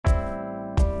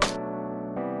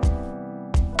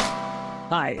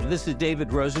Hi, this is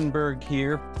David Rosenberg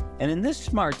here, and in this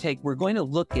Smart Take, we're going to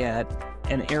look at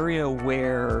an area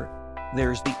where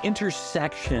there's the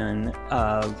intersection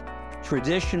of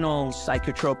traditional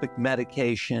psychotropic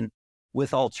medication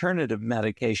with alternative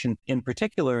medication, in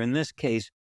particular, in this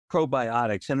case,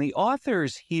 probiotics. And the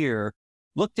authors here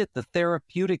looked at the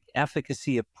therapeutic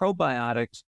efficacy of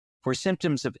probiotics for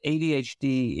symptoms of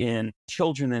ADHD in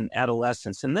children and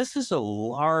adolescents. And this is a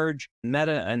large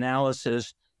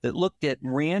meta-analysis that looked at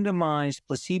randomized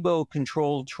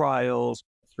placebo-controlled trials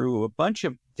through a bunch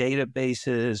of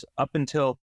databases up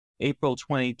until April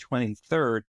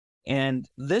 2023. And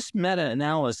this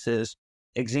meta-analysis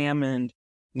examined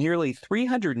nearly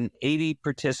 380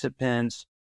 participants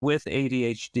with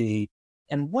ADHD.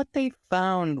 And what they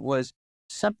found was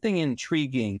something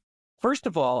intriguing. First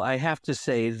of all, I have to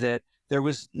say that there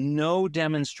was no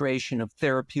demonstration of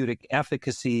therapeutic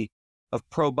efficacy of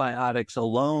probiotics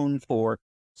alone for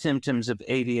symptoms of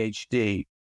ADHD.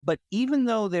 But even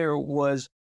though there was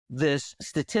this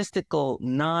statistical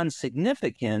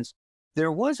non-significance,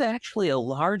 there was actually a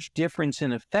large difference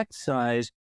in effect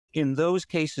size in those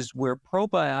cases where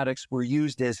probiotics were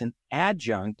used as an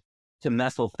adjunct to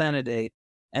methylphenidate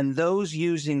and those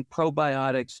using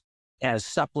probiotics as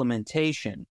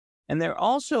supplementation. And there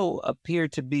also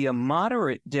appeared to be a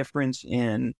moderate difference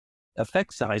in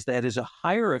effect size, that is, a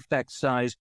higher effect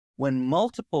size when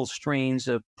multiple strains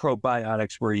of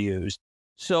probiotics were used.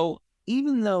 So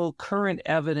even though current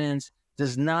evidence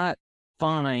does not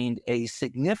find a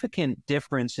significant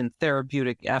difference in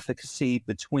therapeutic efficacy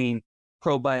between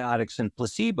probiotics and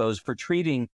placebos for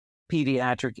treating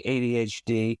pediatric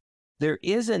ADHD, there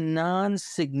is a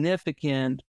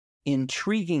non-significant,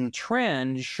 intriguing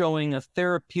trend showing a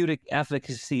therapeutic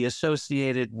efficacy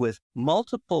associated with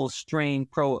multiple strain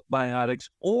probiotics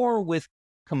or with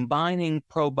combining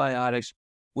probiotics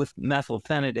with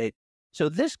methylphenidate. So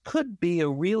this could be a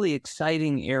really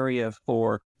exciting area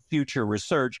for future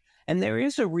research. And there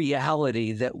is a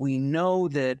reality that we know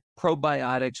that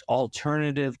probiotics,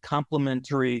 alternative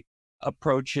complementary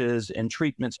approaches and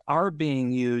treatments are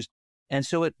being used. And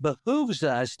so it behooves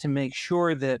us to make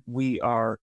sure that we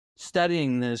are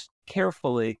studying this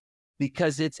carefully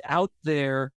because it's out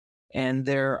there and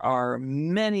there are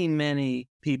many, many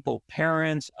people,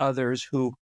 parents, others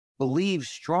who believe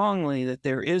strongly that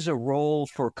there is a role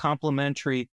for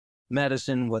complementary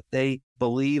medicine, what they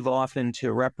believe often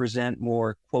to represent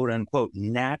more quote unquote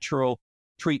natural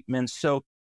treatments. So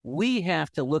we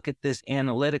have to look at this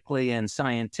analytically and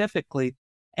scientifically.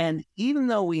 And even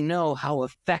though we know how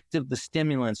effective the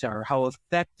stimulants are, how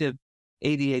effective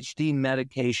ADHD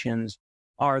medications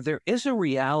are, there is a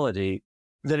reality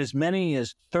that as many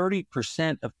as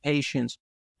 30% of patients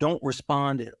don't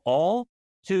respond at all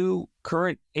to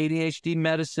current ADHD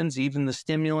medicines, even the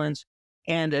stimulants.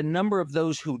 And a number of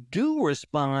those who do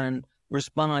respond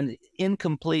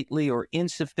incompletely or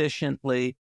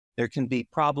insufficiently. There can be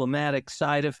problematic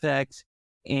side effects,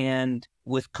 and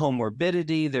with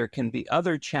comorbidity, there can be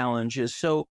other challenges.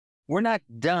 So we're not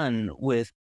done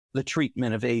with the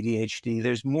treatment of ADHD.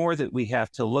 There's more that we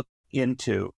have to look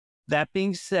into. That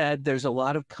being said, there's a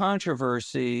lot of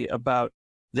controversy about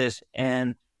this,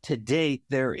 and to date,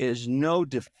 there is no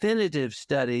definitive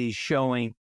study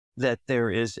showing that there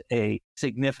is a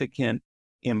significant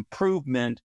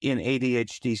improvement in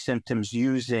ADHD symptoms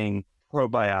using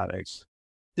probiotics.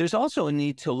 There's also a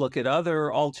need to look at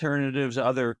other alternatives,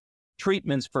 other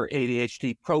treatments for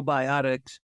ADHD.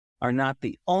 Probiotics are not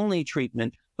the only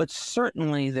treatment, but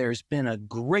certainly there's been a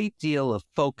great deal of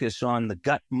focus on the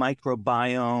gut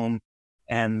microbiome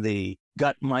and the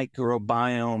gut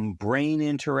microbiome brain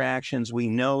interactions. We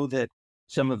know that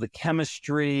some of the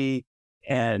chemistry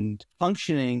and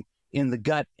functioning in the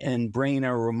gut and brain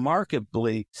are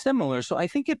remarkably similar. So I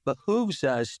think it behooves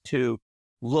us to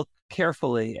look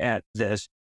carefully at this.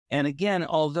 And again,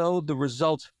 although the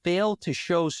results fail to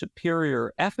show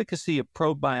superior efficacy of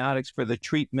probiotics for the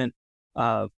treatment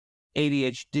of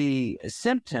ADHD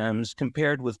symptoms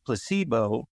compared with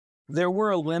placebo, there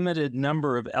were a limited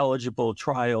number of eligible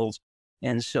trials.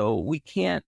 And so we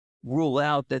can't rule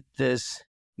out that this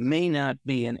may not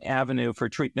be an avenue for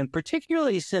treatment,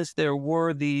 particularly since there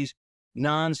were these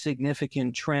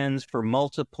non-significant trends for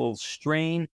multiple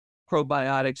strain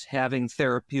probiotics having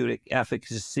therapeutic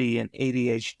efficacy in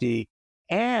ADHD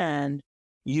and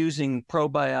using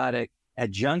probiotic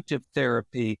adjunctive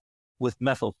therapy with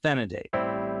methylphenidate.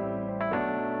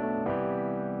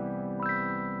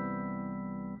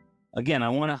 Again, I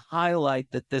want to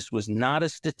highlight that this was not a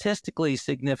statistically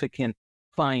significant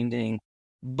finding,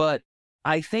 but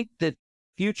I think that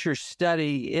future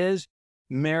study is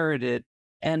merited,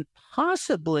 and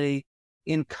possibly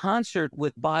in concert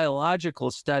with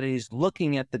biological studies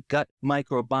looking at the gut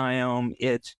microbiome,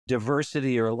 its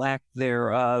diversity or lack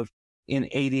thereof in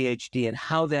ADHD, and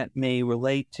how that may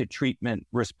relate to treatment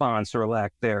response or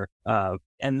lack thereof.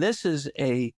 And this is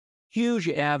a huge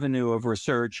avenue of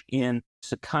research in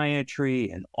psychiatry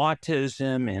and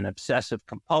autism and obsessive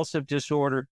compulsive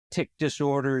disorder, tic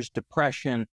disorders,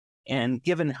 depression. And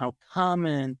given how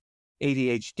common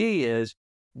ADHD is,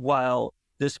 while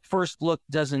this first look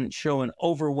doesn't show an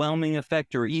overwhelming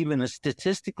effect or even a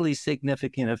statistically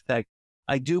significant effect,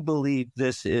 I do believe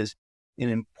this is an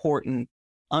important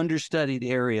understudied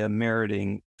area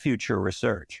meriting future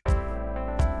research.